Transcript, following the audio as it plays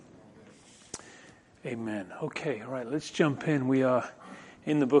Amen. Okay, all right, let's jump in. We are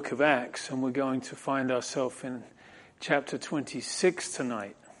in the book of Acts, and we're going to find ourselves in chapter 26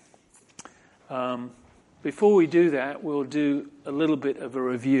 tonight. Before we do that, we'll do a little bit of a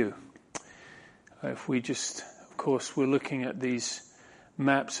review. If we just, of course, we're looking at these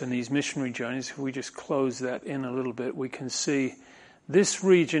maps and these missionary journeys. If we just close that in a little bit, we can see this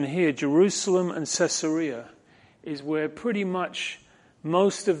region here, Jerusalem and Caesarea, is where pretty much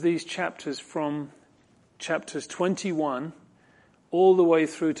most of these chapters from chapters 21 all the way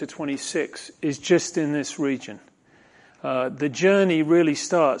through to 26 is just in this region. The journey really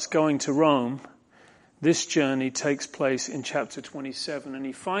starts going to Rome. This journey takes place in chapter 27, and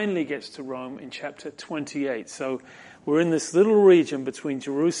he finally gets to Rome in chapter 28. So we're in this little region between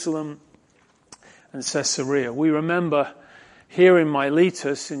Jerusalem and Caesarea. We remember here in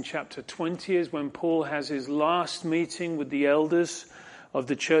Miletus in chapter 20 is when Paul has his last meeting with the elders of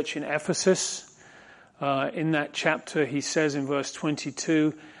the church in Ephesus. In that chapter, he says in verse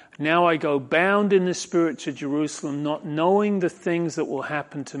 22, "Now I go bound in the Spirit to Jerusalem, not knowing the things that will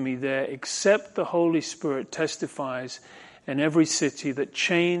happen to me there, except the Holy Spirit testifies in every city that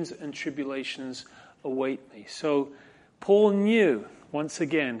chains and tribulations await me." So Paul knew, once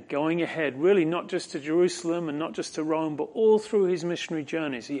again, going ahead, really not just to Jerusalem and not just to Rome, but all through his missionary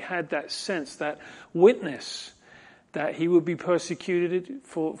journeys, he had that sense, that witness, that he would be persecuted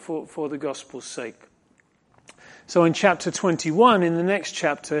for the gospel's sake. So in chapter 21, in the next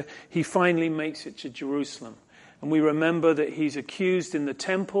chapter, he finally makes it to Jerusalem. And we remember that he's accused in the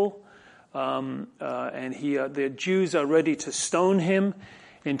temple, and the Jews are ready to stone him.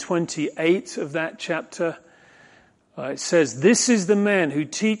 In 28 of that chapter, it says, "This is the man who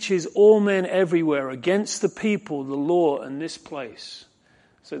teaches all men everywhere against the people, the law, and this place."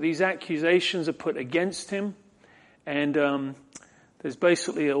 So these accusations are put against him, and there's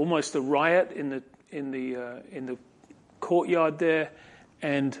basically almost a riot in the courtyard there,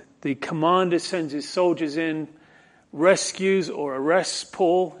 and the commander sends his soldiers in, rescues or arrests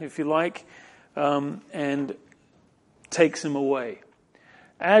Paul, if you like, and takes him away.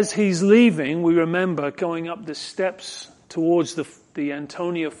 As he's leaving, we remember going up the steps towards the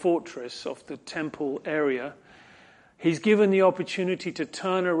Antonia fortress of the temple area, he's given the opportunity to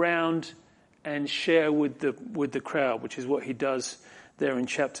turn around and share with the crowd, which is what he does there in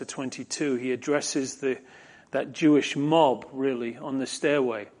chapter 22. He addresses that Jewish mob, really, on the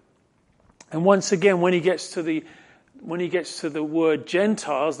stairway. And once again, when he gets to the word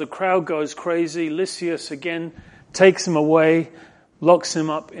Gentiles, the crowd goes crazy. Lysias again takes him away, locks him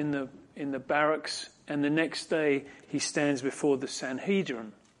up in the barracks, and the next day he stands before the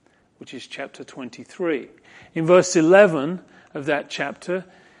Sanhedrin, which is chapter 23. In verse 11 of that chapter,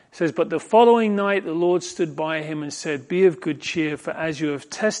 it says, "But the following night the Lord stood by him and said, 'Be of good cheer, for as you have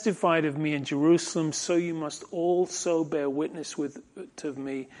testified of me in Jerusalem, so you must also bear witness of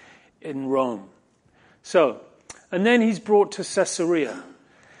me in Rome.'" So, and then he's brought to Caesarea.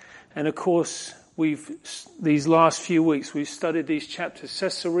 And of course, these last few weeks, we've studied these chapters.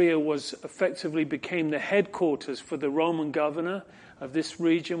 Caesarea effectively became the headquarters for the Roman governor of this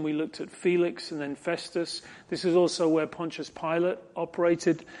region. We looked at Felix and then Festus. This is also where Pontius Pilate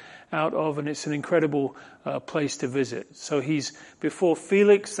operated out of, and it's an incredible place to visit. So he's before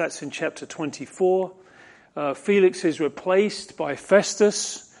Felix, that's in chapter 24. Felix is replaced by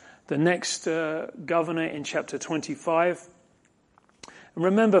Festus, the next governor, in chapter 25. And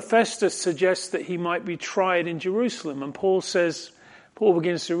remember, Festus suggests that he might be tried in Jerusalem, and Paul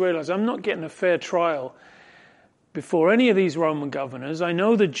begins to realize, I'm not getting a fair trial before any of these Roman governors. I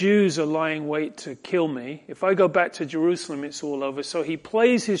know the Jews are lying wait to kill me. If I go back to Jerusalem, it's all over. So he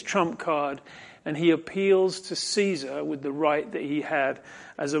plays his trump card and he appeals to Caesar with the right that he had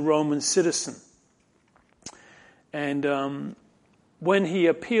as a Roman citizen. And when he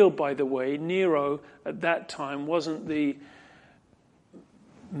appealed, by the way, Nero at that time wasn't the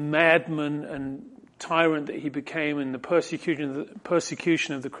madman and tyrant that he became, and the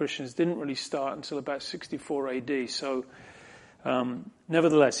persecution of the Christians didn't really start until about 64 AD. So,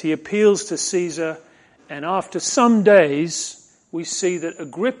 nevertheless, he appeals to Caesar, and after some days, we see that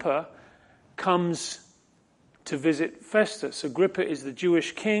Agrippa comes to visit Festus. Agrippa is the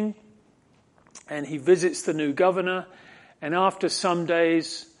Jewish king, and he visits the new governor, and after some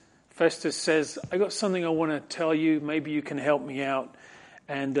days, Festus says, "I got something I want to tell you, maybe you can help me out."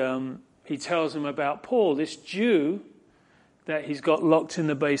 And he tells him about Paul, this Jew that he's got locked in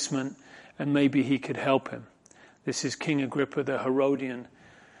the basement, and maybe he could help him. This is King Agrippa, the Herodian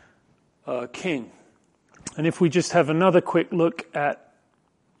king. And if we just have another quick look at,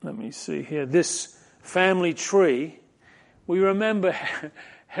 let me see here, this family tree, we remember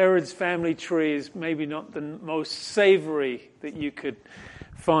Herod's family tree is maybe not the most savory that you could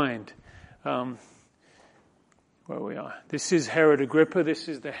find. Where we are. This is Herod Agrippa. This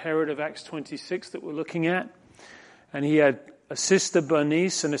is the Herod of Acts 26 that we're looking at. And he had a sister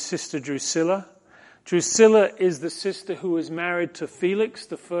Bernice and a sister Drusilla. Drusilla is the sister who was married to Felix,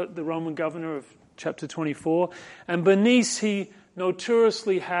 the Roman governor of chapter 24. And Bernice, he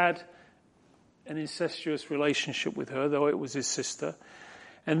notoriously had an incestuous relationship with her, though it was his sister.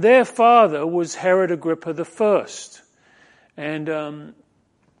 And their father was Herod Agrippa the first. And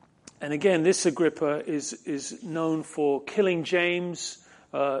again, this Agrippa is known for killing James,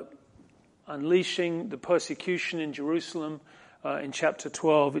 unleashing the persecution in Jerusalem in chapter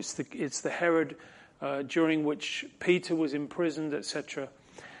 12. It's the Herod during which Peter was imprisoned, etc.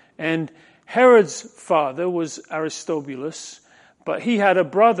 And Herod's father was Aristobulus, but he had a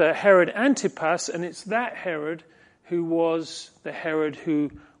brother, Herod Antipas, and it's that Herod who was the Herod who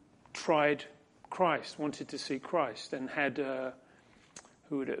tried Christ, wanted to see Christ, and had...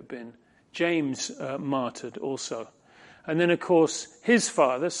 who would it have been? James martyred also. And then, of course, his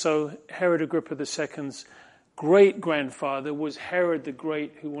father, so Herod Agrippa II's great-grandfather was Herod the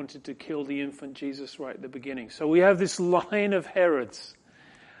Great, who wanted to kill the infant Jesus right at the beginning. So we have this line of Herods.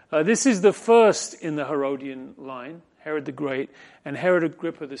 This is the first in the Herodian line, Herod the Great, and Herod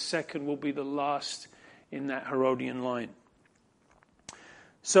Agrippa II will be the last in that Herodian line.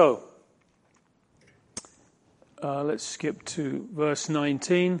 So, let's skip to verse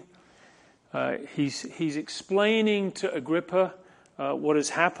 19. He's explaining to Agrippa what has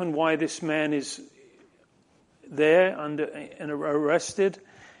happened, why this man is there and arrested.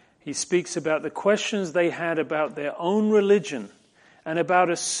 He speaks about the questions they had about their own religion and about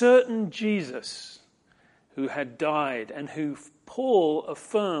a certain Jesus who had died and who Paul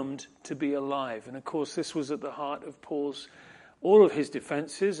affirmed to be alive. And of course, this was at the heart of all of his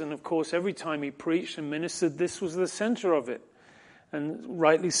defenses, and of course every time he preached and ministered, this was the center of it. And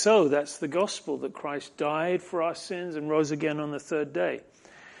rightly so, that's the gospel, that Christ died for our sins and rose again on the third day.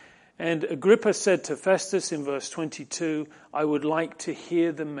 And Agrippa said to Festus in verse 22, I would like to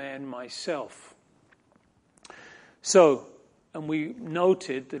hear the man myself. So, and we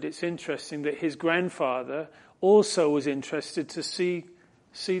noted that it's interesting that his grandfather also was interested to see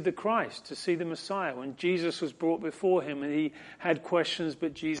the Christ, to see the Messiah. When Jesus was brought before him and he had questions,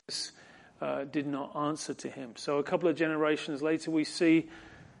 but Jesus did not answer to him. So a couple of generations later we see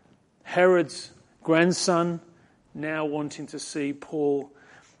Herod's grandson now wanting to see Paul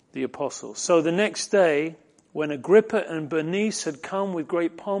the apostle. So the next day, when Agrippa and Bernice had come with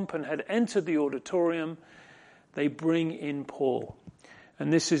great pomp and had entered the auditorium, they bring in Paul.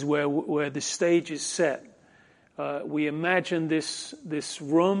 And this is where the stage is set. We imagine this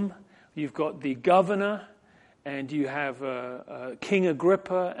room. You've got the governor, and you have King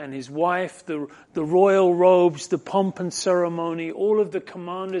Agrippa and his wife, the royal robes, the pomp and ceremony, all of the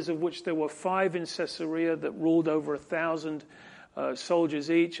commanders, of which there were 5 in Caesarea that ruled over 1,000 soldiers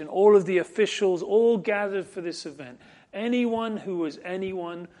each, and all of the officials all gathered for this event. Anyone who was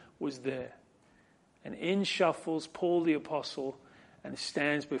anyone was there. And in shuffles Paul the apostle and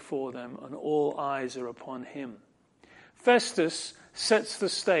stands before them, and all eyes are upon him. Festus sets the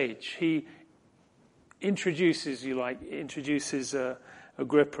stage. He introduces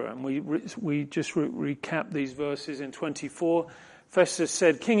Agrippa, and we just recap these verses in 24. Festus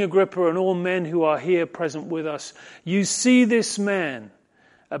said, King Agrippa and all men who are here present with us, you see this man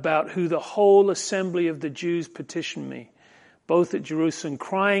about who the whole assembly of the Jews petitioned me, both at Jerusalem,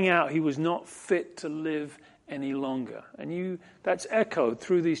 crying out he was not fit to live any longer. And that's echoed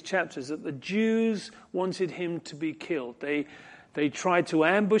through these chapters, that the Jews wanted him to be killed. They tried to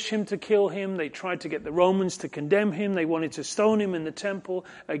ambush him to kill him. They tried to get the Romans to condemn him. They wanted to stone him in the temple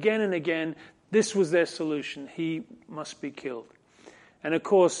again and again. This was their solution. He must be killed. And of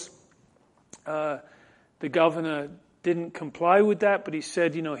course, the governor didn't comply with that, but he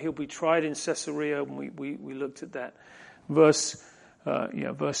said, he'll be tried in Caesarea, and we looked at that. Verse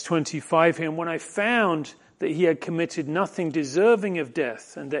 25 here, and when I found that he had committed nothing deserving of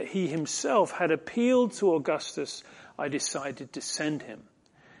death, and that he himself had appealed to Augustus, I decided to send him.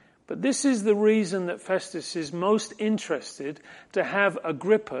 But this is the reason that Festus is most interested to have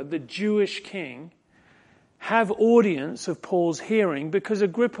Agrippa, the Jewish king, have audience of Paul's hearing, because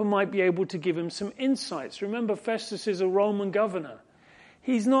Agrippa might be able to give him some insights. Remember, Festus is a Roman governor.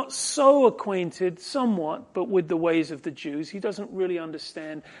 He's not so acquainted, somewhat, but with the ways of the Jews. He doesn't really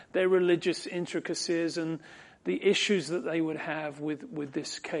understand their religious intricacies and the issues that they would have with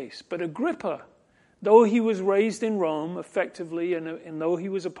this case. But Agrippa, though he was raised in Rome effectively, and though he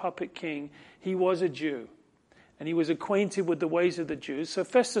was a puppet king, he was a Jew. and he was acquainted with the ways of the Jews. So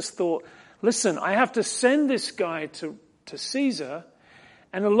Festus thought, listen, I have to send this guy to Caesar,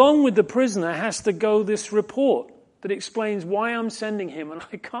 and along with the prisoner has to go this report that explains why I'm sending him, and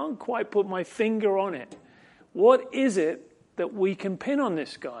I can't quite put my finger on it. What is it that we can pin on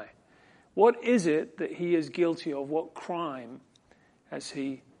this guy? What is it that he is guilty of? What crime has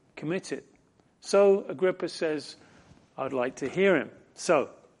he committed? So Agrippa says, I'd like to hear him. So,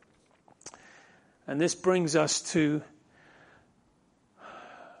 and this brings us to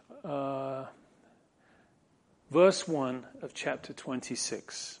verse 1 of chapter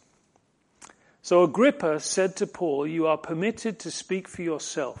 26. So Agrippa said to Paul, you are permitted to speak for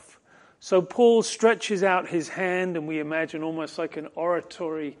yourself. So Paul stretches out his hand, and we imagine almost like an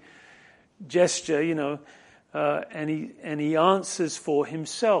oratory gesture, and he answers for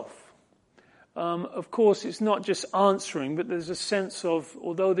himself. Of course, it's not just answering, but there's a sense of,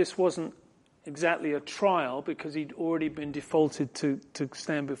 although this wasn't exactly a trial because he'd already been defaulted to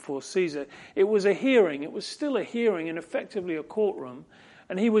stand before Caesar, it was a hearing. It was still a hearing and effectively a courtroom,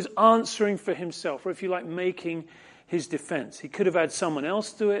 and he was answering for himself, or if you like, making his defense. He could have had someone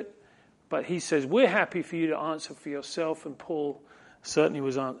else do it, but he says, we're happy for you to answer for yourself, and Paul certainly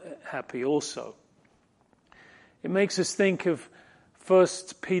was happy also. It makes us think of 1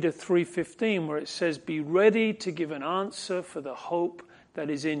 Peter 3:15, where it says, be ready to give an answer for the hope that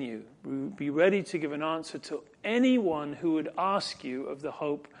is in you. Be ready to give an answer to anyone who would ask you of the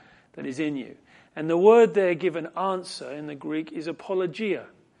hope that is in you. And the word there, give an answer, in the Greek is apologia.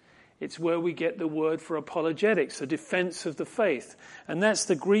 It's where we get the word for apologetics, the defense of the faith. And that's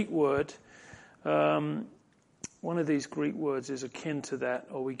the Greek word. One of these Greek words is akin to that,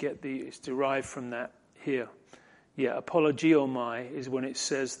 or it's derived from that here. Yeah, apologiomai is when it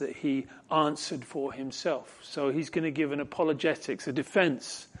says that he answered for himself. So he's going to give an apologetics, a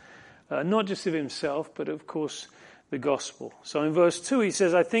defense, not just of himself, but of course the gospel. So in verse 2 he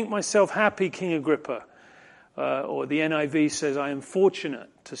says, I think myself happy, King Agrippa. Or the NIV says, I am fortunate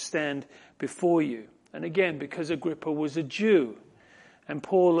to stand before you. And again, because Agrippa was a Jew. And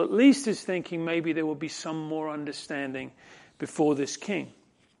Paul at least is thinking maybe there will be some more understanding before this king.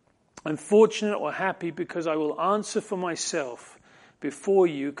 I'm fortunate or happy because I will answer for myself before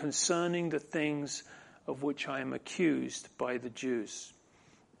you concerning the things of which I am accused by the Jews.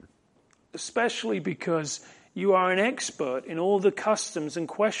 Especially because you are an expert in all the customs and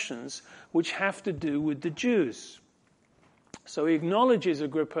questions which have to do with the Jews. So he acknowledges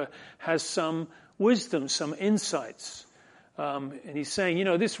Agrippa has some wisdom, some insights. And he's saying,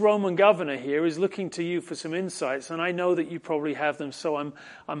 this Roman governor here is looking to you for some insights, and I know that you probably have them, so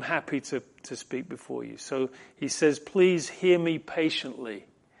I'm happy to speak before you. So he says, please hear me patiently.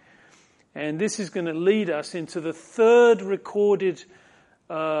 And this is going to lead us into the third recorded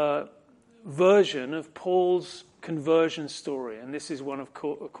version of Paul's conversion story. And this is one, of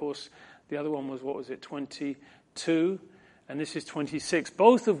course, the other one was, 22? And this is 26,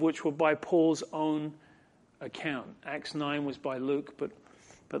 both of which were by Paul's own account. Acts 9 was by Luke,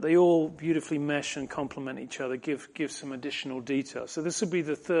 but they all beautifully mesh and complement each other, give some additional detail. So this will be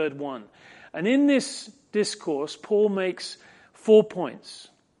the third one. And in this discourse, Paul makes 4 points.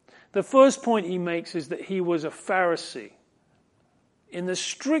 The first point he makes is that he was a Pharisee. In the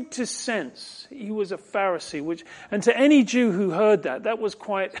strictest sense, he was a Pharisee, and to any Jew who heard that was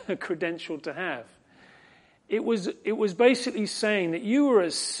quite a credential to have. It was basically saying that you were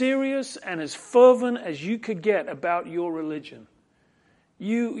as serious and as fervent as you could get about your religion.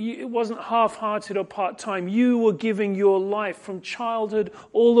 It wasn't half-hearted or part-time. You were giving your life from childhood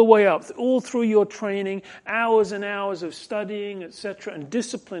all the way up, all through your training, hours and hours of studying, etc., and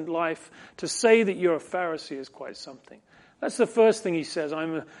disciplined life. To say that you're a Pharisee is quite something. That's the first thing he says,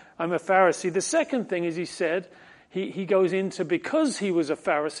 I'm a Pharisee. The second thing is he said, he goes into, because he was a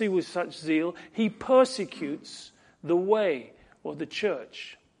Pharisee with such zeal, he persecutes the way or the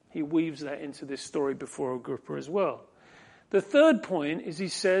church. He weaves that into this story before Agrippa as well. The third point is he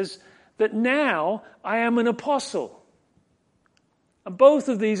says that now I am an apostle. And both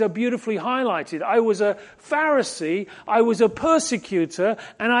of these are beautifully highlighted. I was a Pharisee, I was a persecutor,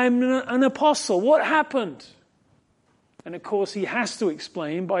 and I am an apostle. What happened? And of course, he has to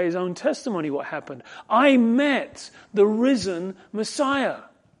explain by his own testimony what happened. I met the risen Messiah.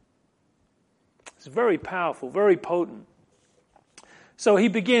 It's very powerful, very potent. So he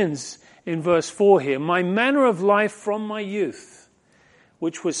begins in verse 4 here. My manner of life from my youth,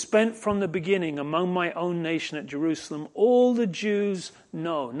 which was spent from the beginning among my own nation at Jerusalem, all the Jews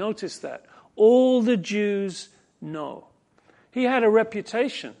know. Notice that. All the Jews know. He had a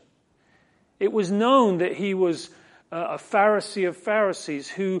reputation. It was known that he was a Pharisee of Pharisees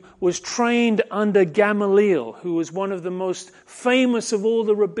who was trained under Gamaliel, who was one of the most famous of all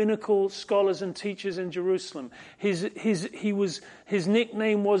the rabbinical scholars and teachers in Jerusalem. His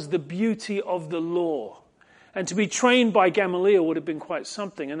nickname was the beauty of the law. And to be trained by Gamaliel would have been quite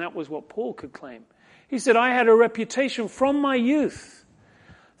something, and that was what Paul could claim. He said, I had a reputation from my youth.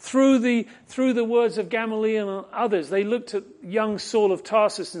 Through the words of Gamaliel and others, they looked at young Saul of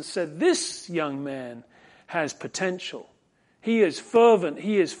Tarsus and said, this young man has potential. He is fervent.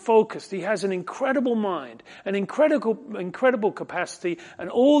 He is focused. He has an incredible mind, an incredible capacity. And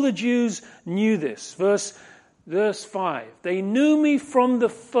all the Jews knew this. Verse 5. They knew me from the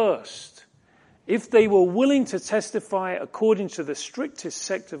first. If they were willing to testify according to the strictest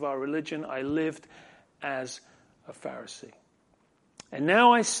sect of our religion, I lived as a Pharisee. And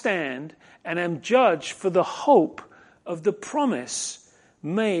now I stand and am judged for the hope of the promise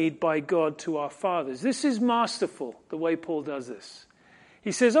made by God to our fathers. This is masterful, the way Paul does this.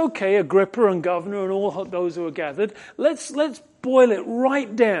 He says, okay, Agrippa and governor and all those who are gathered, let's boil it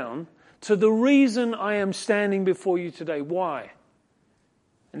right down to the reason I am standing before you today. Why?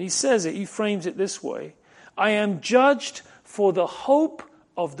 And he says it, he frames it this way. I am judged for the hope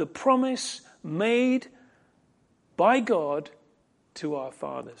of the promise made by God to our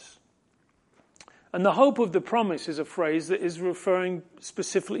fathers. And the hope of the promise is a phrase that is referring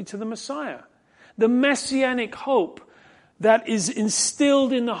specifically to the Messiah. The messianic hope that is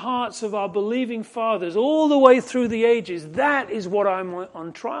instilled in the hearts of our believing fathers all the way through the ages, that is what I'm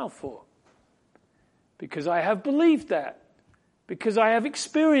on trial for. Because I have believed that. Because I have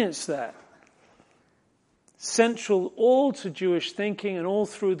experienced that. Central all to Jewish thinking and all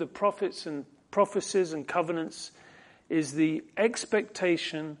through the prophets and prophecies and covenants is the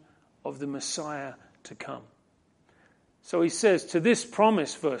expectation of the Messiah to come. So he says, to this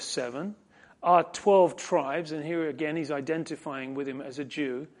promise, verse 7, are 12 tribes, and here again he's identifying with him as a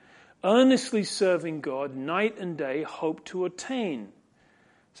Jew, earnestly serving God night and day, hope to attain.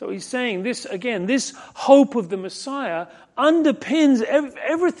 So he's saying this, again, this hope of the Messiah underpins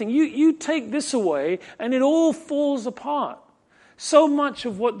everything. You take this away and it all falls apart. So much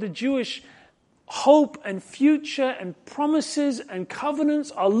of what the Jewish hope and future and promises and covenants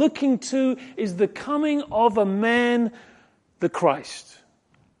are looking to is the coming of a man, the Christ.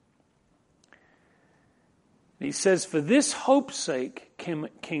 And he says, for this hope's sake,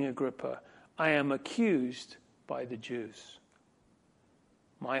 King Agrippa, I am accused by the Jews.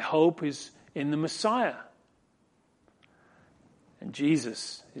 My hope is in the Messiah. And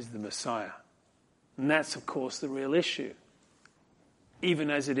Jesus is the Messiah. And that's, of course, the real issue,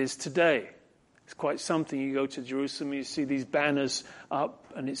 even as it is today. It's quite something. You go to Jerusalem, you see these banners up,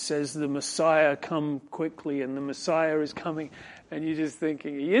 and it says, the Messiah come quickly, and the Messiah is coming. And you're just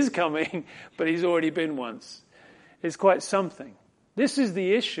thinking, he is coming, but he's already been once. It's quite something. This is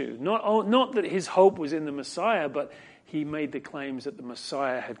the issue. Not that his hope was in the Messiah, but he made the claims that the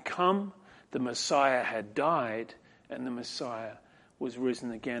Messiah had come, the Messiah had died, and the Messiah was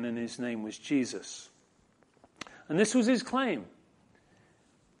risen again, and his name was Jesus. And this was his claim.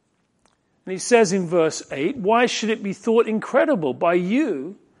 And he says in verse 8, why should it be thought incredible by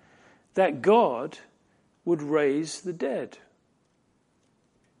you that God would raise the dead?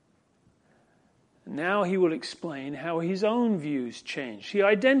 Now he will explain how his own views changed. He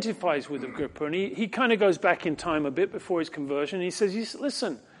identifies with Agrippa, and he kind of goes back in time a bit before his conversion. He says,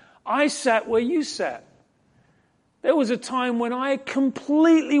 listen, I sat where you sat. There was a time when I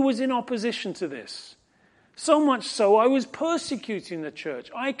completely was in opposition to this. So much so, I was persecuting the church.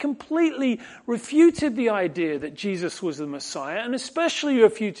 I completely refuted the idea that Jesus was the Messiah, and especially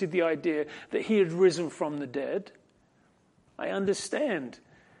refuted the idea that he had risen from the dead. I understand,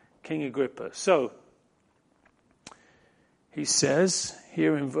 King Agrippa. So, he says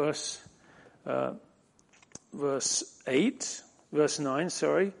here in verse 9,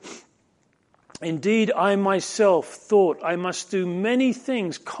 indeed, I myself thought I must do many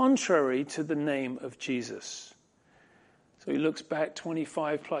things contrary to the name of Jesus. So he looks back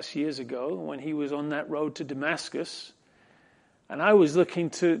 25 plus years ago when he was on that road to Damascus, and I was looking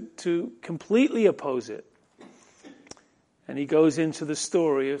to completely oppose it. And he goes into the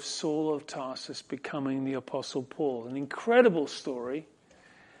story of Saul of Tarsus becoming the Apostle Paul. An incredible story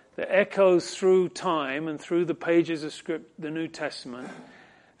that echoes through time and through the pages of script, the New Testament,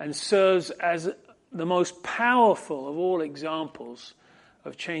 and serves as the most powerful of all examples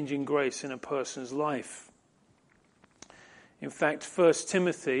of changing grace in a person's life. In fact, 1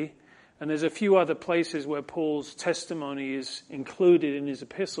 Timothy, and there's a few other places where Paul's testimony is included in his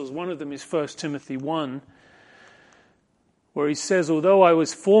epistles. One of them is 1 Timothy 1, where he says, although I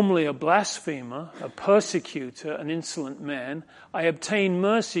was formerly a blasphemer, a persecutor, an insolent man, I obtained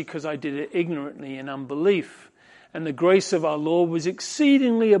mercy because I did it ignorantly in unbelief. And the grace of our Lord was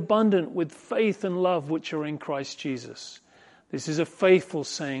exceedingly abundant with faith and love which are in Christ Jesus. This is a faithful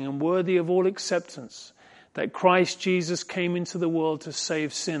saying and worthy of all acceptance, that Christ Jesus came into the world to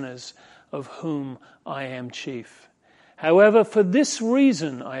save sinners, of whom I am chief. However, for this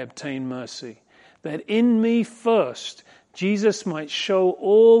reason I obtained mercy, that in me first Jesus might show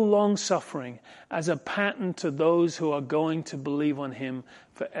all long-suffering as a pattern to those who are going to believe on him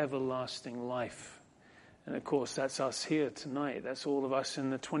for everlasting life. And of course, that's us here tonight. That's all of us in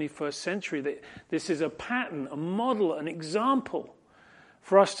the 21st century. This is a pattern, a model, an example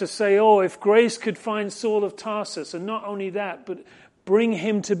for us to say, oh, if grace could find Saul of Tarsus, and not only that, but bring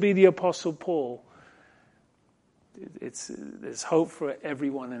him to be the Apostle Paul, there's hope for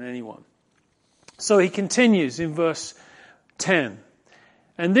everyone and anyone. So he continues in verse 10.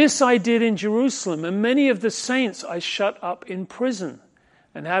 And this I did in Jerusalem, and many of the saints I shut up in prison.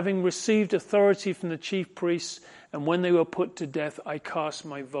 And having received authority from the chief priests, and when they were put to death, I cast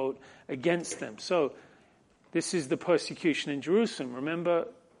my vote against them. So this is the persecution in Jerusalem. Remember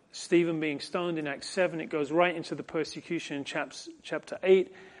Stephen being stoned in Acts 7. It goes right into the persecution in chapter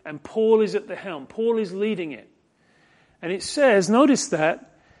 8. And Paul is at the helm. Paul is leading it. And it says, notice that,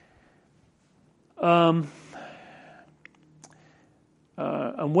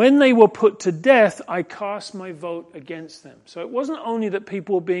 and when they were put to death, I cast my vote against them. So it wasn't only that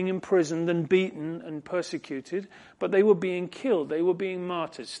people were being imprisoned and beaten and persecuted, but they were being killed. They were being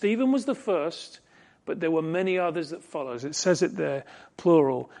martyred. Stephen was the first, but there were many others that followed. It says it there,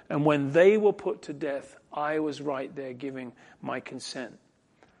 plural. And when they were put to death, I was right there giving my consent.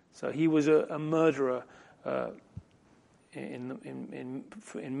 So he was a murderer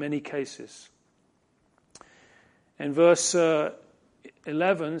in many cases. And verse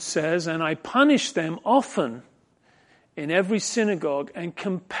 11 says, and I punished them often in every synagogue and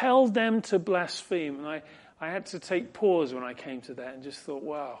compelled them to blaspheme. And I had to take pause when I came to that and just thought,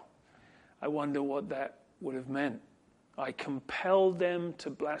 wow, I wonder what that would have meant. I compelled them to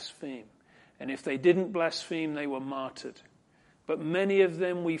blaspheme. And if they didn't blaspheme, they were martyred. But many of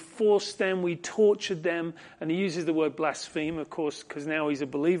them, we forced them, we tortured them. And he uses the word blaspheme, of course, because now he's a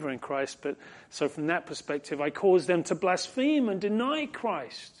believer in Christ. But so from that perspective, I caused them to blaspheme and deny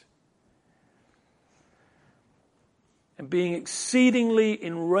Christ. And being exceedingly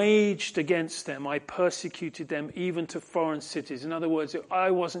enraged against them, I persecuted them even to foreign cities. In other words,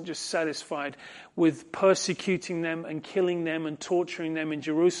 I wasn't just satisfied with persecuting them and killing them and torturing them in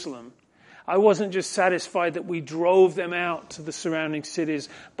Jerusalem. I wasn't just satisfied that we drove them out to the surrounding cities,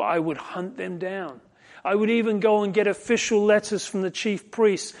 but I would hunt them down. I would even go and get official letters from the chief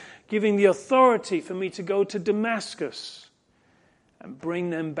priests giving the authority for me to go to Damascus and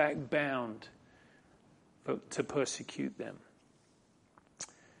bring them back bound to persecute them.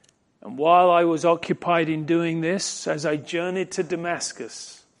 And while I was occupied in doing this, as I journeyed to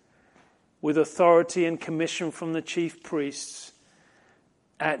Damascus with authority and commission from the chief priests,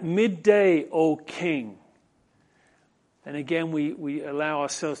 at midday, O king. And again, we allow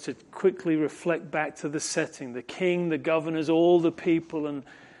ourselves to quickly reflect back to the setting. The king, the governors, all the people, and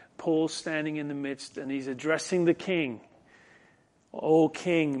Paul standing in the midst, and he's addressing the king. O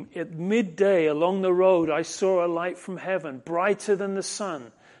king, at midday along the road I saw a light from heaven, brighter than the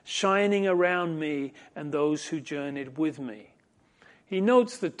sun, shining around me and those who journeyed with me. He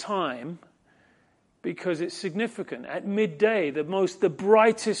notes the time, because it's significant. At midday, the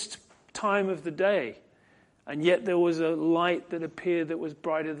brightest time of the day. And yet there was a light that appeared that was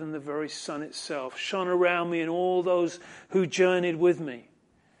brighter than the very sun itself, shone around me and all those who journeyed with me.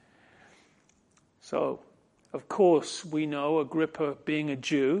 So, of course, we know Agrippa, being a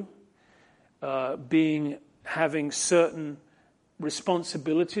Jew, having certain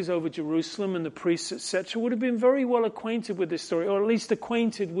responsibilities over Jerusalem and the priests, etc., would have been very well acquainted with this story, or at least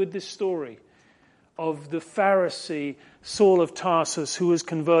acquainted with this story of the Pharisee Saul of Tarsus, who was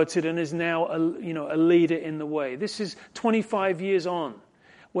converted and is now a leader in the way. This is 25 years on,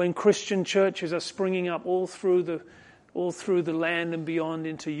 when Christian churches are springing up all through the land and beyond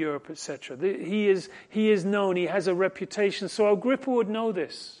into Europe, etc. He is known. He has a reputation. So Agrippa would know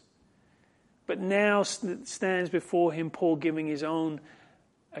this. But now stands before him Paul, giving his own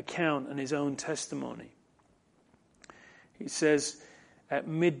account and his own testimony. He says, at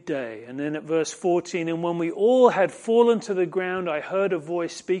midday. And then at verse 14, and when we all had fallen to the ground, I heard a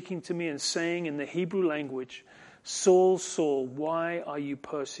voice speaking to me and saying in the Hebrew language, Saul, Saul, why are you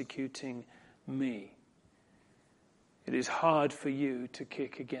persecuting me? It is hard for you to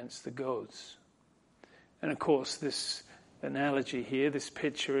kick against the goads. And of course, this analogy here, this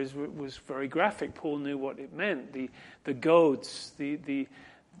picture was very graphic. Paul knew what it meant. The goads,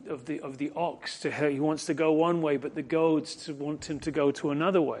 of the ox, he wants to go one way, but the goads want him to go to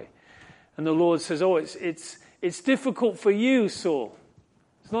another way. And the Lord says, it's difficult for you, Saul.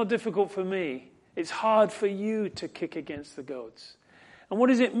 It's not difficult for me. It's hard for you to kick against the goads. And what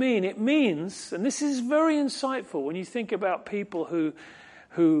does it mean? It means, and this is very insightful when you think about people who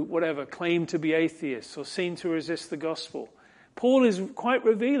claim to be atheists or seem to resist the gospel. Paul is quite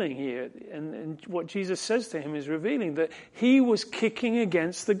revealing here, and what Jesus says to him is revealing that he was kicking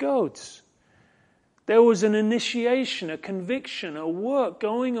against the goads. There was an initiation, a conviction, a work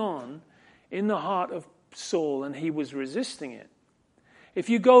going on in the heart of Saul, and he was resisting it. If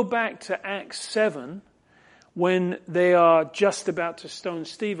you go back to Acts 7, when they are just about to stone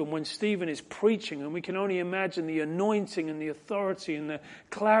Stephen, when Stephen is preaching, and we can only imagine the anointing and the authority and the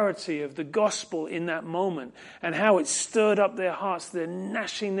clarity of the gospel in that moment, and how it stirred up their hearts. They're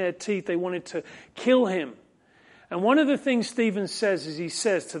gnashing their teeth. They wanted to kill him. And one of the things Stephen says is, he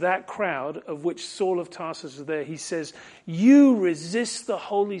says to that crowd, of which Saul of Tarsus was there, he says, "You resist the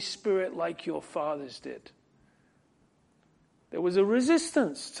Holy Spirit like your fathers did." There was a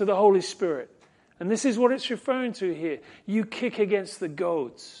resistance to the Holy Spirit. And this is what it's referring to here. You kick against the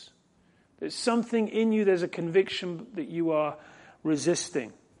goads. There's something in you, there's a conviction that you are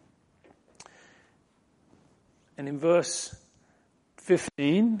resisting. And in verse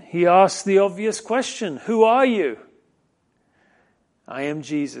 15, he asks the obvious question, "Who are you?" "I am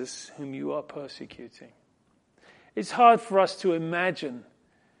Jesus, whom you are persecuting." It's hard for us to imagine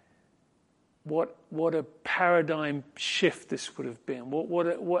what a paradigm shift this would have been.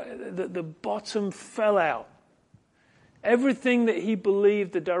 The bottom fell out. Everything that he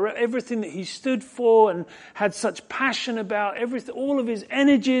believed, everything that he stood for and had such passion about, everything, all of his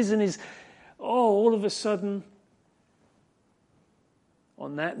energies and all of a sudden,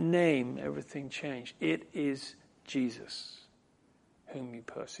 on that name, everything changed. It is Jesus whom you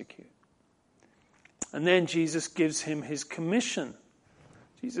persecute. And then Jesus gives him his commission.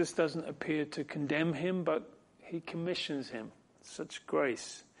 Jesus doesn't appear to condemn him, but he commissions him. Such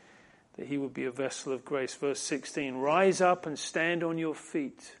grace that he would be a vessel of grace. Verse 16, "Rise up and stand on your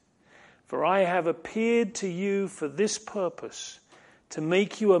feet, for I have appeared to you for this purpose, to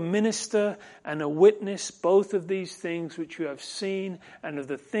make you a minister and a witness both of these things which you have seen and of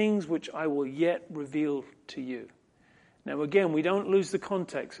the things which I will yet reveal to you." Now again, we don't lose the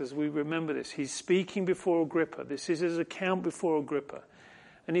context as we remember this. He's speaking before Agrippa. This is his account before Agrippa.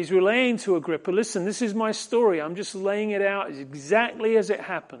 And he's relaying to Agrippa, listen, this is my story. I'm just laying it out exactly as it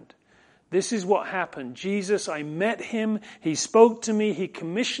happened. This is what happened. Jesus, I met him. He spoke to me. He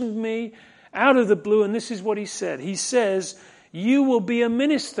commissioned me out of the blue. And this is what he said. He says, "You will be a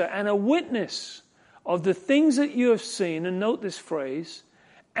minister and a witness of the things that you have seen," and note this phrase,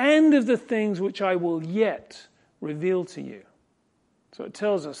 "and of the things which I will yet reveal to you." So it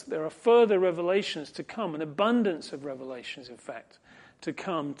tells us there are further revelations to come, an abundance of revelations, in fact, to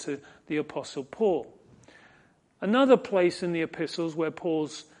come to the Apostle Paul. Another place in the epistles where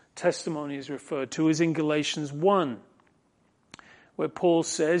Paul's testimony is referred to is in Galatians 1, where Paul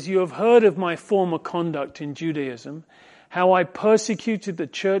says, "You have heard of my former conduct in Judaism, how I persecuted the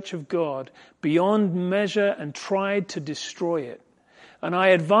church of God beyond measure and tried to destroy it. And I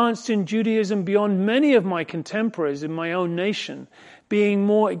advanced in Judaism beyond many of my contemporaries in my own nation, being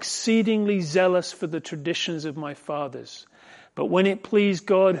more exceedingly zealous for the traditions of my fathers. But when it pleased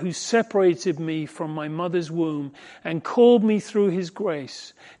God, who separated me from my mother's womb and called me through his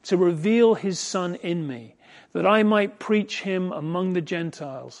grace to reveal his Son in me, that I might preach him among the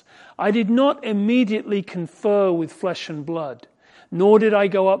Gentiles, I did not immediately confer with flesh and blood, nor did I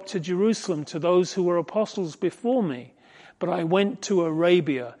go up to Jerusalem to those who were apostles before me, but I went to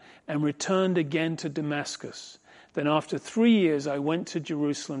Arabia and returned again to Damascus. Then after 3 years I went to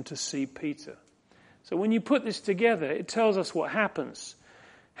Jerusalem to see Peter." So when you put this together, it tells us what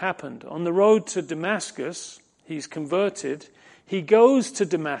happened. On the road to Damascus, he's converted. He goes to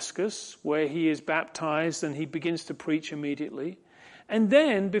Damascus, where he is baptized, and he begins to preach immediately. And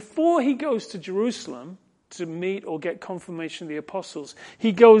then, before he goes to Jerusalem to meet or get confirmation of the apostles,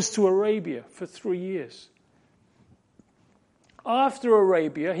 he goes to Arabia for 3 years. After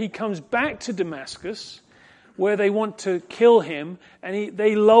Arabia, he comes back to Damascus, where they want to kill him, and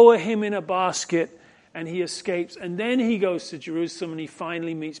they lower him in a basket, and he escapes. And then he goes to Jerusalem, and he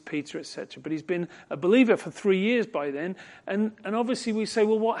finally meets Peter, etc. But he's been a believer for 3 years by then. And obviously we say,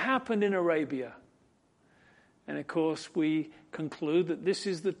 well, what happened in Arabia? And of course we conclude that this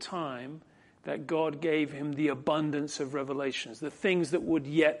is the time that God gave him the abundance of revelations, the things that would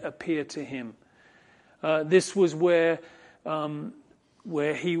yet appear to him. This was where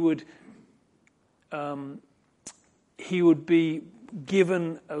where he would be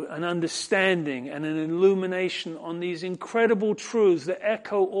given an understanding and an illumination on these incredible truths that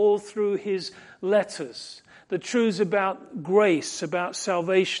echo all through his letters. The truths about grace, about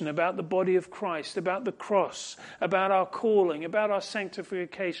salvation, about the body of Christ, about the cross, about our calling, about our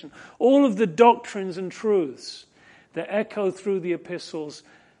sanctification. All of the doctrines and truths that echo through the epistles.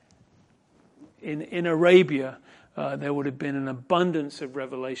 In Arabia, there would have been an abundance of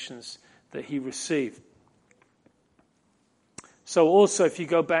revelations that he received. So also, if you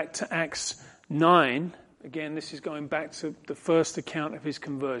go back to Acts 9, again, this is going back to the first account of his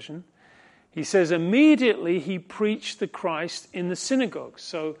conversion. He says, immediately he preached the Christ in the synagogues.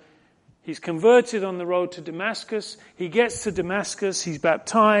 So he's converted on the road to Damascus. He gets to Damascus, he's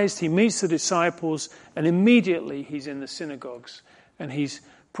baptized, he meets the disciples, and immediately he's in the synagogues and he's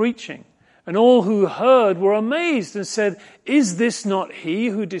preaching. And all who heard were amazed and said, is this not he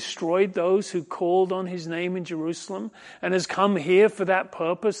who destroyed those who called on his name in Jerusalem and has come here for that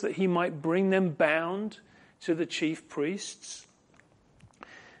purpose, that he might bring them bound to the chief priests?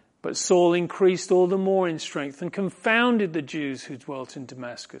 But Saul increased all the more in strength and confounded the Jews who dwelt in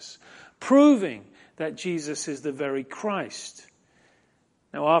Damascus, proving that Jesus is the very Christ.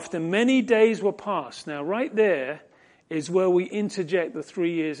 Now after many days were passed, now right there is where we interject the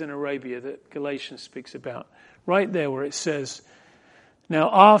 3 years in Arabia that Galatians speaks about. Right there where it says, now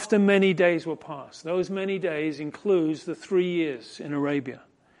after many days were passed. Those many days includes the 3 years in Arabia.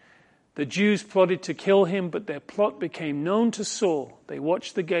 The Jews plotted to kill him, but their plot became known to Saul. They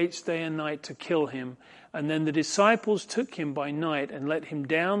watched the gates day and night to kill him. And then the disciples took him by night and let him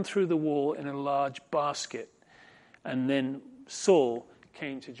down through the wall in a large basket. And then Saul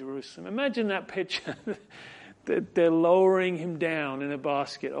came to Jerusalem. Imagine that picture. They're lowering him down in a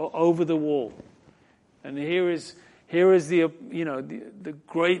basket over the wall. And here is the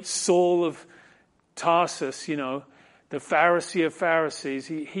great Saul of Tarsus, the Pharisee of Pharisees.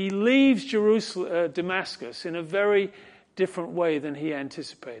 He leaves Damascus in a very different way than he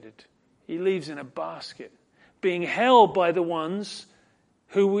anticipated. He leaves in a basket, being held by the ones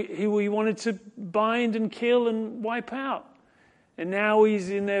who he wanted to bind and kill and wipe out. And now he's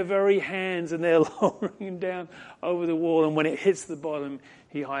in their very hands and they're lowering him down over the wall. And when it hits the bottom,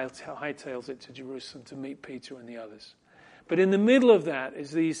 he hightails it to Jerusalem to meet Peter and the others. But in the middle of that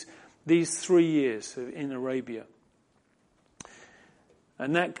is these 3 years in Arabia.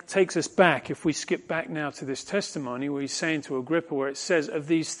 And that takes us back, if we skip back now to this testimony where he's saying to Agrippa, where it says, of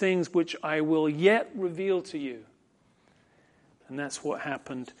these things which I will yet reveal to you. And that's what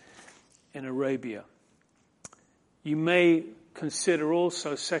happened in Arabia. You may consider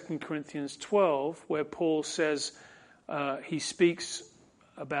also 2 Corinthians 12, where Paul says he speaks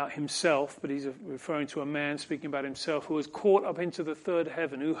about himself, but he's referring to a man speaking about himself who was caught up into the third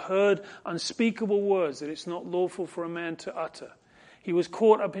heaven, who heard unspeakable words that it's not lawful for a man to utter. He was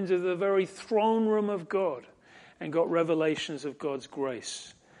caught up into the very throne room of God and got revelations of God's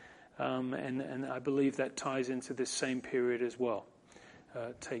grace. And I believe that ties into this same period as well.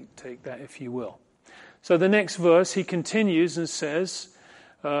 Take that if you will. So the next verse, he continues and says,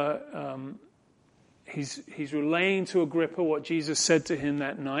 he's relaying to Agrippa what Jesus said to him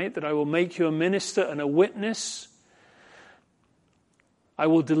that night, that I will make you a minister and a witness. I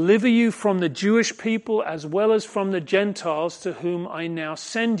will deliver you from the Jewish people as well as from the Gentiles to whom I now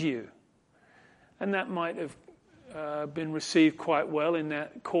send you. And that might have been received quite well in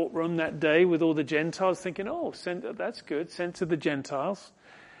that courtroom that day with all the Gentiles thinking, that's good, sent to the Gentiles.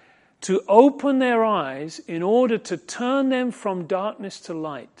 To open their eyes in order to turn them from darkness to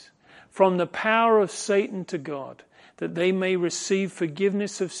light, from the power of Satan to God, that they may receive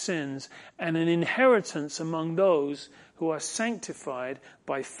forgiveness of sins and an inheritance among those who are sanctified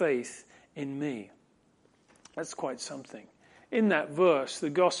by faith in me. That's quite something. In that verse, the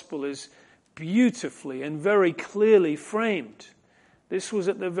gospel is beautifully and very clearly framed. This was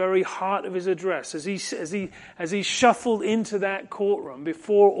at the very heart of his address. As he shuffled into that courtroom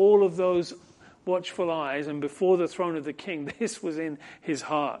before all of those watchful eyes and before the throne of the king, this was in his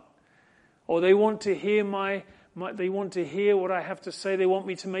heart. Or they want to hear they want to hear what I have to say. They want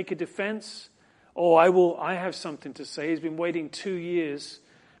me to make a defense. I have something to say. He's been waiting 2 years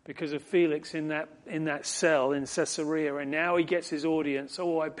because of Felix in that cell in Caesarea, and now he gets his audience.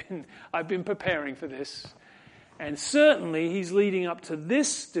 I've been preparing for this. And certainly he's leading up to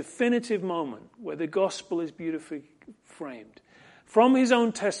this definitive moment where the gospel is beautifully framed. From his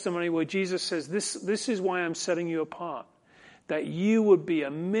own testimony where Jesus says, this is why I'm setting you apart. That you would be a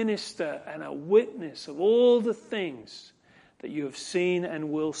minister and a witness of all the things that you have seen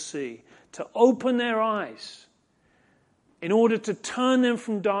and will see. To open their eyes in order to turn them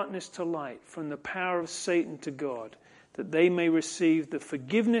from darkness to light, from the power of Satan to God, that they may receive the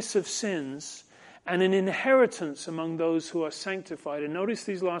forgiveness of sins and an inheritance among those who are sanctified. And notice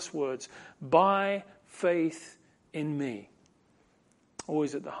these last words, by faith in me.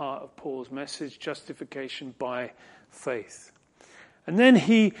 Always at the heart of Paul's message, justification by faith. And then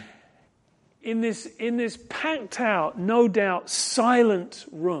he, in this packed out, no doubt silent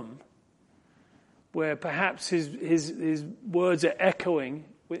room, where perhaps his words are echoing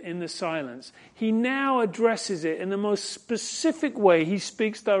in the silence, he now addresses it in the most specific way. He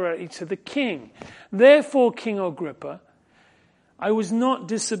speaks directly to the king. Therefore, King Agrippa, I was not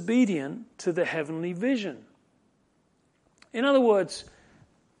disobedient to the heavenly vision. In other words,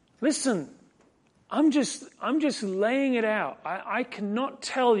 listen, I'm just laying it out. I cannot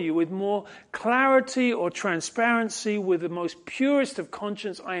tell you with more clarity or transparency, with the most purest of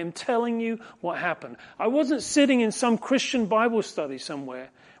conscience. I am telling you what happened. I wasn't sitting in some Christian Bible study somewhere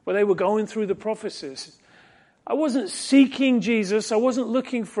where they were going through the prophecies. I wasn't seeking Jesus. I wasn't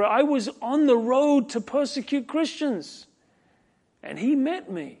looking for it. I was on the road to persecute Christians. And he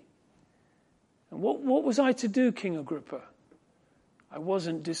met me. And what was I to do, King Agrippa? I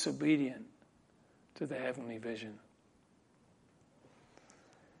wasn't disobedient to the heavenly vision.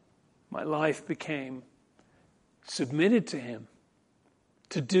 My life became submitted to him.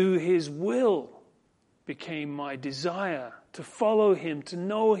 To do his will became my desire. To follow him, to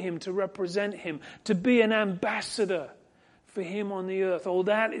know him, to represent him, to be an ambassador for him on the earth. Oh,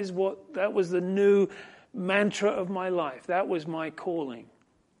 that was the new mantra of my life. That was my calling.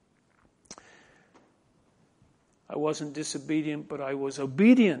 I wasn't disobedient, but I was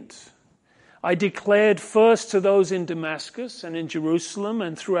obedient. I declared first to those in Damascus and in Jerusalem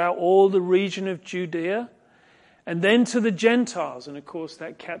and throughout all the region of Judea, and then to the Gentiles. And of course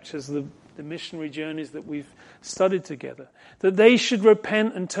that captures the missionary journeys that we've studied together. That they should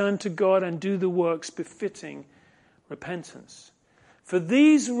repent and turn to God and do the works befitting repentance. For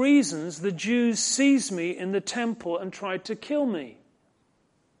these reasons the Jews seized me in the temple and tried to kill me.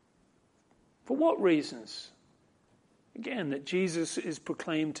 For what reasons? Again, that Jesus is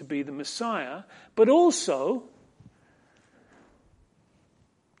proclaimed to be the Messiah, but also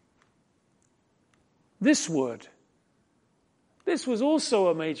this word. This was also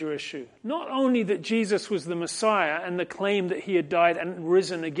a major issue. Not only that Jesus was the Messiah and the claim that he had died and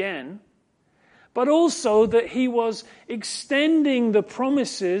risen again, but also that he was extending the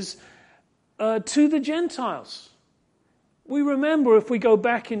promises to the Gentiles. We remember, if we go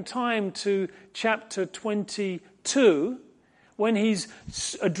back in time to chapter 22, when he's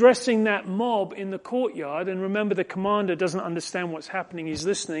addressing that mob in the courtyard, and remember the commander doesn't understand what's happening, he's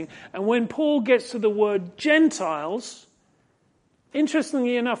listening, and when Paul gets to the word Gentiles,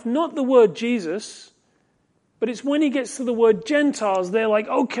 interestingly enough, not the word Jesus, but it's when he gets to the word Gentiles, they're like,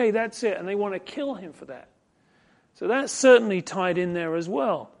 okay, that's it, and they want to kill him for that. So that's certainly tied in there as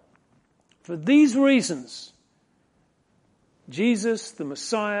well. For these reasons, Jesus, the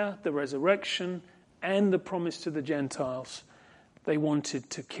Messiah, the resurrection, and the promise to the Gentiles, they wanted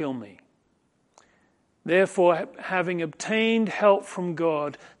to kill me. Therefore, having obtained help from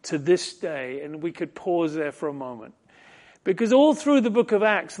God to this day, and we could pause there for a moment, because all through the book of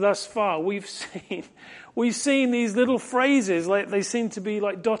Acts thus far, we've seen these little phrases, like they seem to be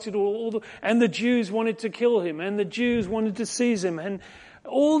like dotted and the Jews wanted to kill him, and the Jews wanted to seize him, and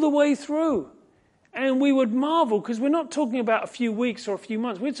all the way through. And we would marvel, because we're not talking about a few weeks or a few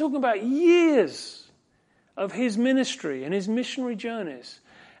months. We're talking about years of his ministry and his missionary journeys.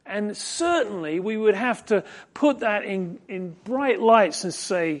 And certainly we would have to put that in bright lights and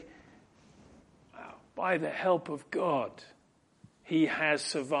say, wow, by the help of God, he has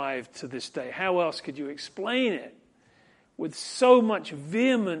survived to this day. How else could you explain it? With so much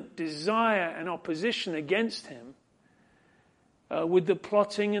vehement desire and opposition against him, with the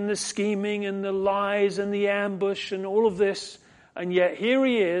plotting and the scheming and the lies and the ambush and all of this, and yet here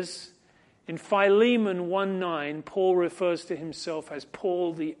he is. In Philemon 1:9, Paul refers to himself as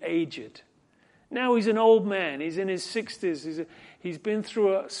Paul the Aged. Now he's an old man. He's in his 60s. He's been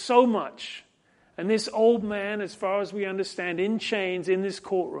through so much. And this old man, as far as we understand, in chains in this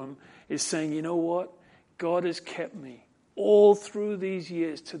courtroom, is saying, you know what? God has kept me all through these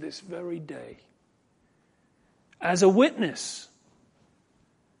years to this very day. As a witness.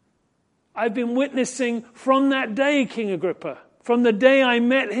 I've been witnessing from that day, King Agrippa. From the day I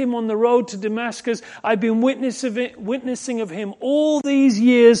met him on the road to Damascus, I've been witnessing of him all these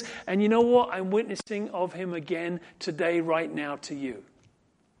years. And you know what? I'm witnessing of him again today, right now, to you.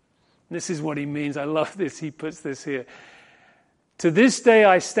 This is what he means. I love this. He puts this here. To this day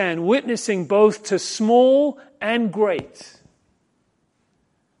I stand, witnessing both to small and great.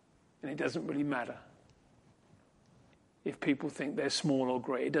 And it doesn't really matter if people think they're small or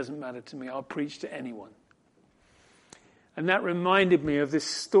great. It doesn't matter to me. I'll preach to anyone. And that reminded me of this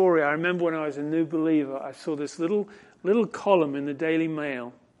story. I remember when I was a new believer, I saw this little column in the Daily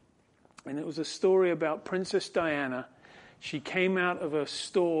Mail. And it was a story about Princess Diana. She came out of a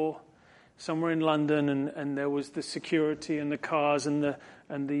store somewhere in London, and there was the security and the cars and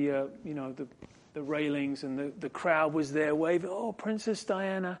the railings, and the crowd was there waving, "Oh, Princess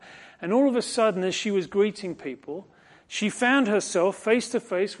Diana." And all of a sudden, as she was greeting people, she found herself face to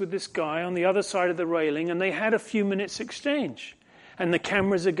face with this guy on the other side of the railing, and they had a few minutes exchange. And the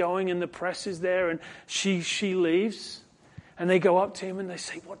cameras are going, and the press is there, and she leaves, and they go up to him and they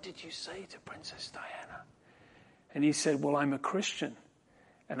say, "What did you say to Princess Diana?" And he said, "Well, I'm a Christian.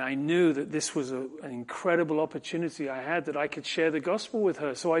 And I knew that this was an incredible opportunity I had, that I could share the gospel with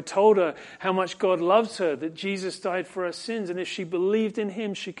her. So I told her how much God loves her, that Jesus died for her sins, and if she believed in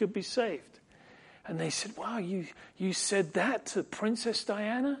him, she could be saved." And they said, "Wow, you said that to Princess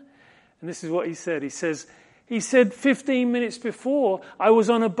Diana?" And this is what he said. He said 15 minutes before, I was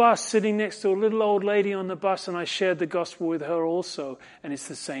on a bus sitting next to a little old lady on the bus, and I shared the gospel with her also. And it's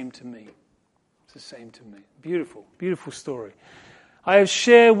the same to me. It's the same to me. Beautiful, beautiful story. "I have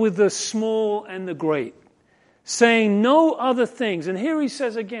shared with the small and the great, saying no other things." And here he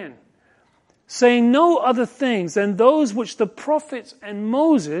says again, "saying no other things than those which the prophets and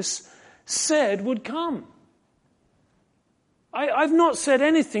Moses said would come." I've not said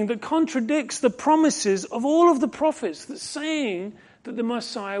anything that contradicts the promises of all of the prophets, that's saying that the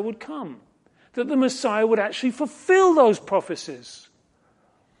Messiah would come, that the Messiah would actually fulfill those prophecies.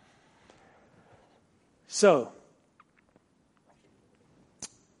 So,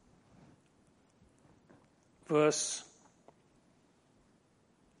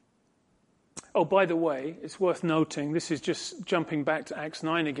 by the way, it's worth noting, this is just jumping back to Acts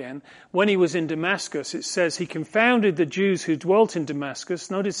 9 again. When he was in Damascus, it says he confounded the Jews who dwelt in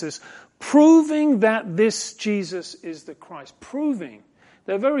Damascus. Notice this, proving that this Jesus is the Christ. Proving.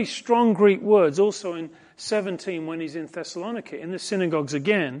 They're very strong Greek words, also in 17 when he's in Thessalonica, in the synagogues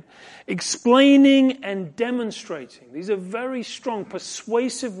again. Explaining and demonstrating. These are very strong,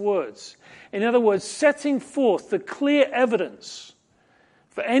 persuasive words. In other words, setting forth the clear evidence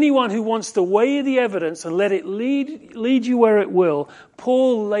for anyone who wants to weigh the evidence and let it lead you where it will.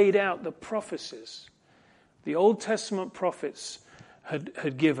 Paul laid out the prophecies the Old Testament prophets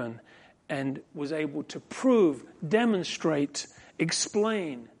had given, and was able to prove, demonstrate,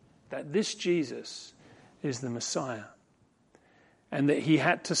 explain that this Jesus is the Messiah, and that he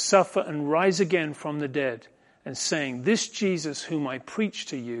had to suffer and rise again from the dead, and saying, "This Jesus whom I preach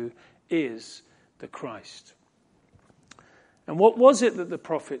to you is the Christ." And what was it that the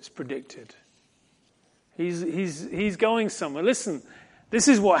prophets predicted? He's going somewhere. Listen, this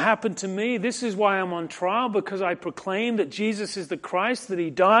is what happened to me. This is why I'm on trial, because I proclaim that Jesus is the Christ, that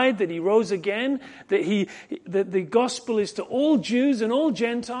he died, that he rose again, that the gospel is to all Jews and all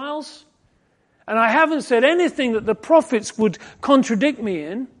Gentiles. And I haven't said anything that the prophets would contradict me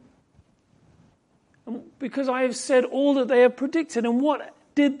in, because I have said all that they have predicted. And what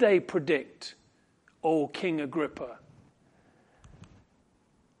did they predict, O King Agrippa?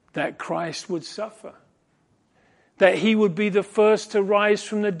 That Christ would suffer, that he would be the first to rise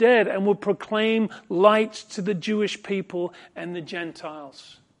from the dead and would proclaim light to the Jewish people and the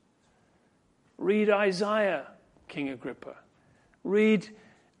Gentiles. Read Isaiah, King Agrippa. Read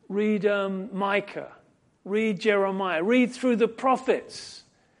Micah. Read Jeremiah. Read through the prophets.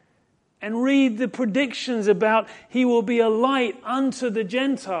 And read the predictions about he will be a light unto the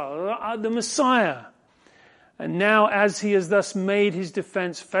Gentile, the Messiah. And now, as he has thus made his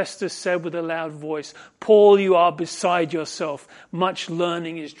defense, Festus said with a loud voice, "Paul, you are beside yourself. Much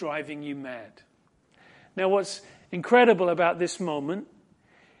learning is driving you mad." Now, what's incredible about this moment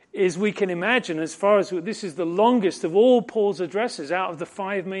is we can imagine, as far as this is the longest of all Paul's addresses, out of the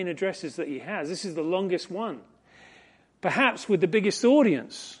 5 main addresses that he has, this is the longest one, perhaps with the biggest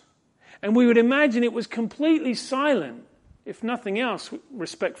audience. And we would imagine it was completely silent, if nothing else, with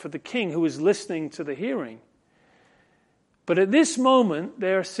respect for the king who was listening to the hearing. But at this moment,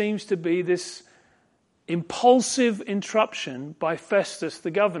 there seems to be this impulsive interruption by Festus,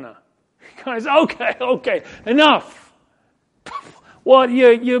 the governor. He goes, okay, enough. What,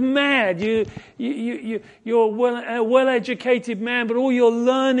 you're mad. You're a well-educated man, but all your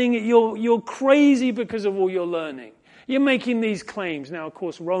learning, you're crazy because of all your learning. You're making these claims. Now, of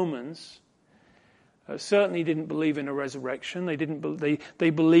course, Romans certainly didn't believe in a resurrection. They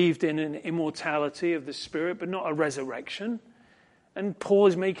believed in an immortality of the spirit, but not a resurrection. And Paul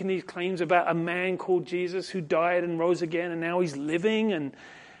is making these claims about a man called Jesus who died and rose again, and now he's living. And,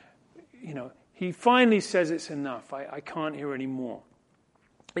 he finally says it's enough. I can't hear any more.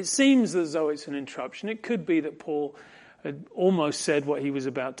 It seems as though it's an interruption. It could be that Paul had almost said what he was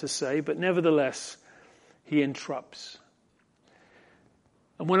about to say, but nevertheless, he interrupts.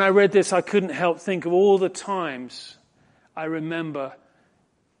 And when I read this, I couldn't help think of all the times I remember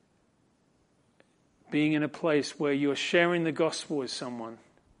being in a place where you're sharing the gospel with someone.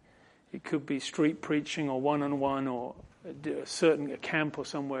 It could be street preaching or one-on-one or a camp or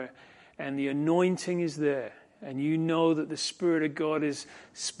somewhere, and the anointing is there. And you know that the Spirit of God is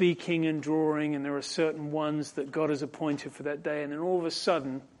speaking and drawing, and there are certain ones that God has appointed for that day. And then all of a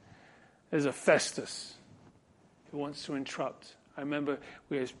sudden, there's a Festus who wants to interrupt. I remember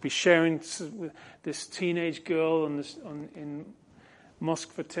we'd be sharing with this teenage girl in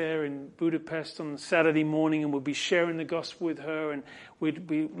Moskvater in Budapest on Saturday morning, and we'd be sharing the gospel with her, and we'd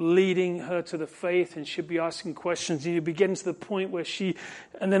be leading her to the faith, and she'd be asking questions, and you'd be getting to the point where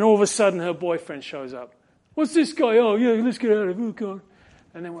and then all of a sudden her boyfriend shows up. What's this guy? Oh, yeah, let's get out of here, God.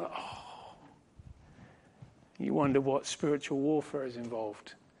 And then we're like, you wonder what spiritual warfare is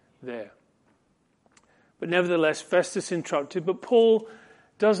involved there. But nevertheless, Festus interrupted. But Paul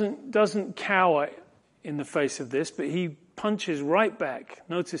doesn't cower in the face of this, but he punches right back.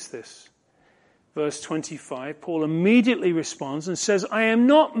 Notice this. Verse 25, Paul immediately responds and says, I am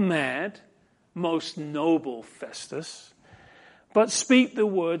not mad, most noble Festus, but speak the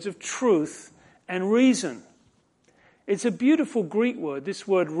words of truth and reason. It's a beautiful Greek word, this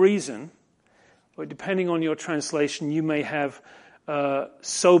word reason, or depending on your translation, you may have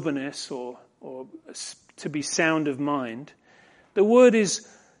soberness or to be sound of mind. The word is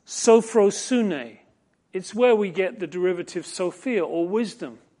sophrosune. It's where we get the derivative Sophia or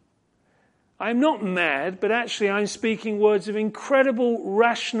wisdom. I'm not mad, but actually I'm speaking words of incredible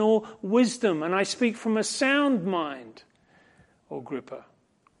rational wisdom, and I speak from a sound mind, O Agrippa.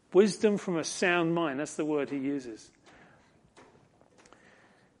 Wisdom from a sound mind, that's the word he uses.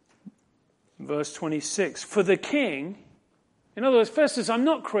 Verse 26, for the king, in other words, Festus, I'm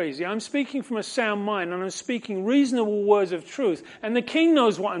not crazy, I'm speaking from a sound mind, and I'm speaking reasonable words of truth, and the king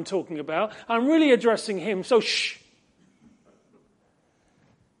knows what I'm talking about. I'm really addressing him, so shh.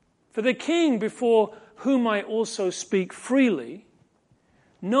 For the king, before whom I also speak freely,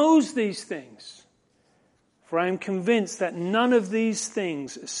 knows these things. For I am convinced that none of these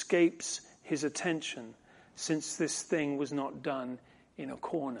things escapes his attention, since this thing was not done in a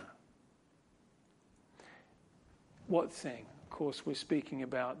corner. What thing? Of course, we're speaking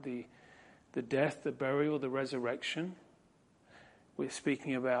about the death, the burial, the resurrection. We're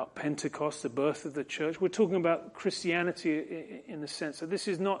speaking about Pentecost, the birth of the church. We're talking about Christianity in the sense that this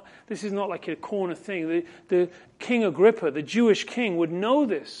is not like a corner thing. The King Agrippa, the Jewish king, would know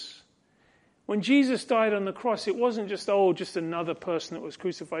this. When Jesus died on the cross, it wasn't just another person that was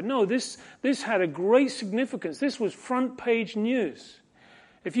crucified. No, this had a great significance. This was front page news.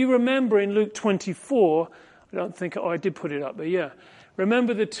 If you remember in Luke 24, I did put it up there, yeah.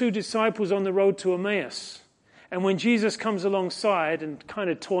 Remember the two disciples on the road to Emmaus. And when Jesus comes alongside and kind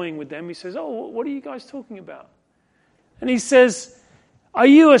of toying with them, he says, what are you guys talking about? And he says, are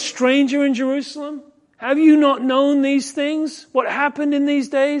you a stranger in Jerusalem? Have you not known these things? What happened in these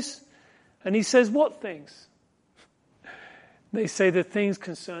days? And he says, what things? They say the things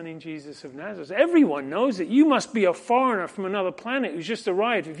concerning Jesus of Nazareth. Everyone knows it. You must be a foreigner from another planet who's just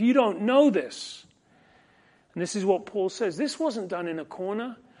arrived if you don't know this. And this is what Paul says. This wasn't done in a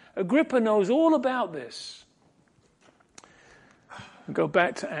corner. Agrippa knows all about this. We'll go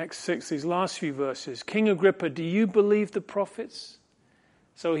back to Acts 6, these last few verses. King Agrippa, do you believe the prophets?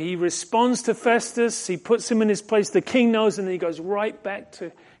 So he responds to Festus. He puts him in his place. The king knows, and then he goes right back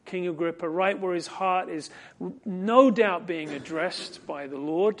to King Agrippa, right where his heart is no doubt being addressed by the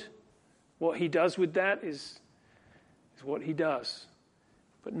Lord. What he does with that is what he does.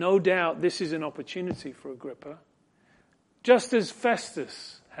 But no doubt this is an opportunity for Agrippa. Just as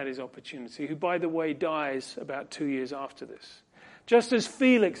Festus had his opportunity, who, by the way, dies about 2 years after this. Just as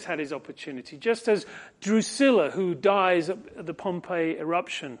Felix had his opportunity. Just as Drusilla, who dies at the Pompeii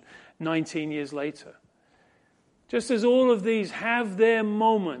eruption 19 years later. Just as all of these have their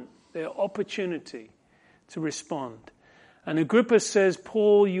moment, their opportunity to respond. And Agrippa says,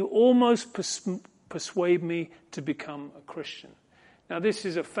 Paul, you almost persuade me to become a Christian. Now this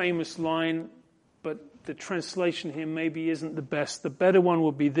is a famous line, but the translation here maybe isn't the best. The better one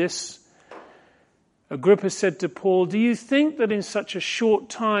will be this. Agrippa said to Paul, do you think that in such a short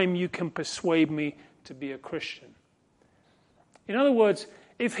time you can persuade me to be a Christian? In other words,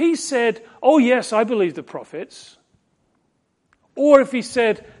 if he said, oh yes, I believe the prophets, Or if he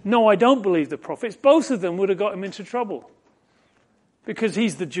said, no, I don't believe the prophets, both of them would have got him into trouble. Because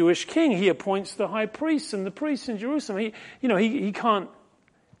he's the Jewish king. He appoints the high priests and the priests in Jerusalem. He can't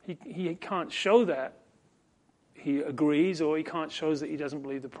show that he agrees, or he can't show that he doesn't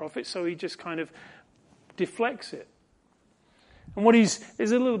believe the prophets, so he just kind of deflects it. And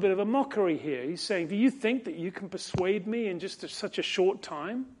there's a little bit of a mockery here. He's saying, do you think that you can persuade me in just such a short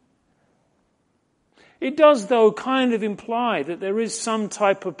time? It does, though, kind of imply that there is some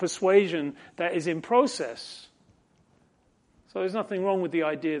type of persuasion that is in process. So there's nothing wrong with the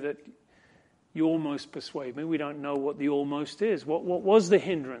idea that you almost persuade me. We don't know what the almost is. What was the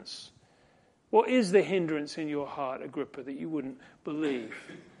hindrance? What is the hindrance in your heart, Agrippa, that you wouldn't believe?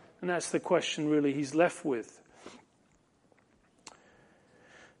 And that's the question really he's left with.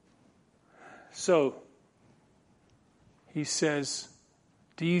 So, he says,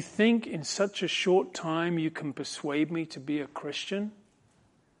 do you think in such a short time you can persuade me to be a Christian?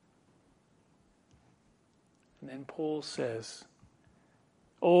 And then Paul says,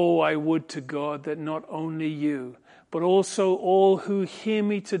 oh, I would to God that not only you, but also all who hear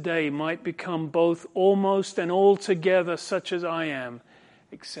me today might become both almost and altogether such as I am,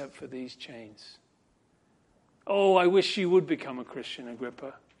 except for these chains. Oh, I wish you would become a Christian,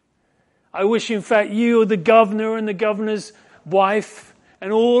 Agrippa. I wish, in fact, you, the governor and the governor's wife,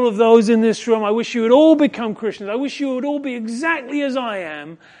 and all of those in this room, I wish you would all become Christians. I wish you would all be exactly as I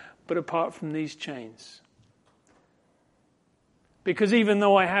am, but apart from these chains. Because even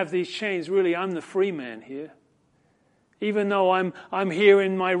though I have these chains, really I'm the free man here. Even though I'm here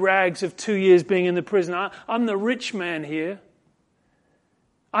in my rags of 2 years being in the prison, I'm the rich man here.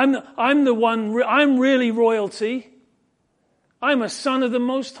 I'm the one, I'm really royalty. I'm a son of the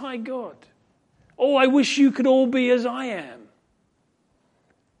Most High God. Oh, I wish you could all be as I am.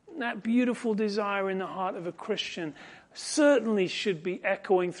 That beautiful desire in the heart of a Christian certainly should be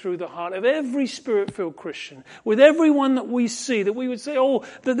echoing through the heart of every Spirit-filled Christian. With everyone that we see, that we would say, oh,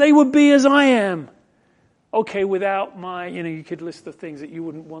 that they would be as I am. Okay, without you could list the things that you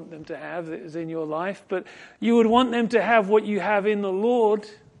wouldn't want them to have that is in your life, but you would want them to have what you have in the Lord.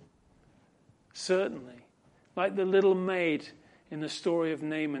 Certainly. Like the little maid in the story of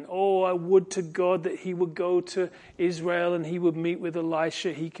Naaman. Oh, I would to God that he would go to Israel and he would meet with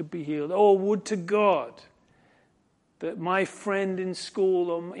Elisha, he could be healed. Oh, would to God that my friend in school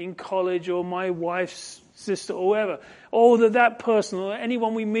or in college or my wife's sister or whoever, oh, that person or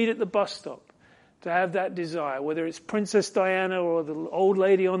anyone we meet at the bus stop, to have that desire, whether it's Princess Diana or the old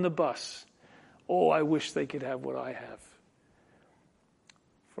lady on the bus. Oh, I wish they could have what I have.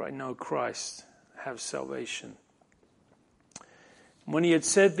 For I know Christ has salvation. When he had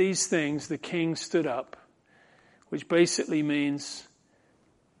said these things, the king stood up, which basically means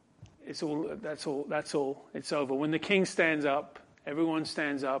that's all, it's over. When the king stands up, everyone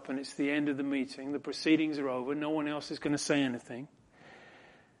stands up and it's the end of the meeting. The proceedings are over. No one else is going to say anything.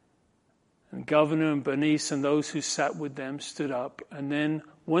 And Governor and Bernice and those who sat with them stood up. And then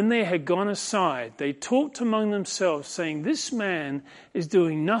when they had gone aside, they talked among themselves, saying, this man is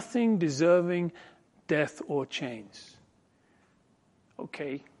doing nothing deserving death or chains.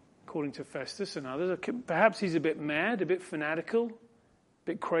 Okay, according to Festus and others, perhaps he's a bit mad, a bit fanatical, a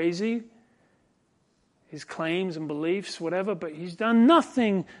bit crazy, his claims and beliefs, whatever, but he's done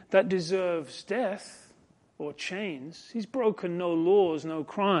nothing that deserves death or chains. He's broken no laws, no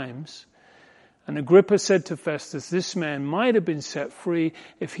crimes. And Agrippa said to Festus, this man might have been set free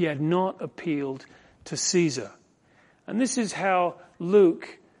if he had not appealed to Caesar. And this is how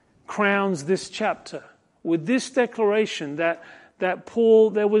Luke crowns this chapter, with this declaration that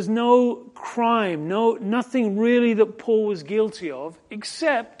Paul, there was no crime, nothing really that Paul was guilty of,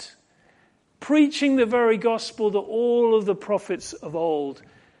 except preaching the very gospel that all of the prophets of old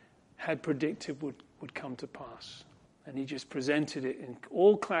had predicted would come to pass. And he just presented it in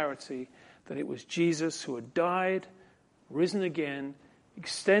all clarity that it was Jesus who had died, risen again,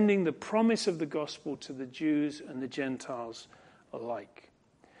 extending the promise of the gospel to the Jews and the Gentiles alike.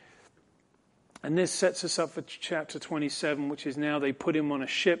 And this sets us up for chapter 27, which is now they put him on a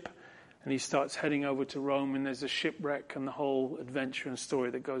ship and he starts heading over to Rome, and there's a shipwreck and the whole adventure and story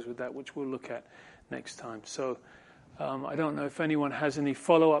that goes with that, which we'll look at next time. So I don't know if anyone has any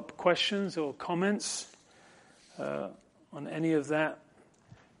follow-up questions or comments on any of that.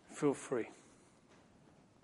 Feel free.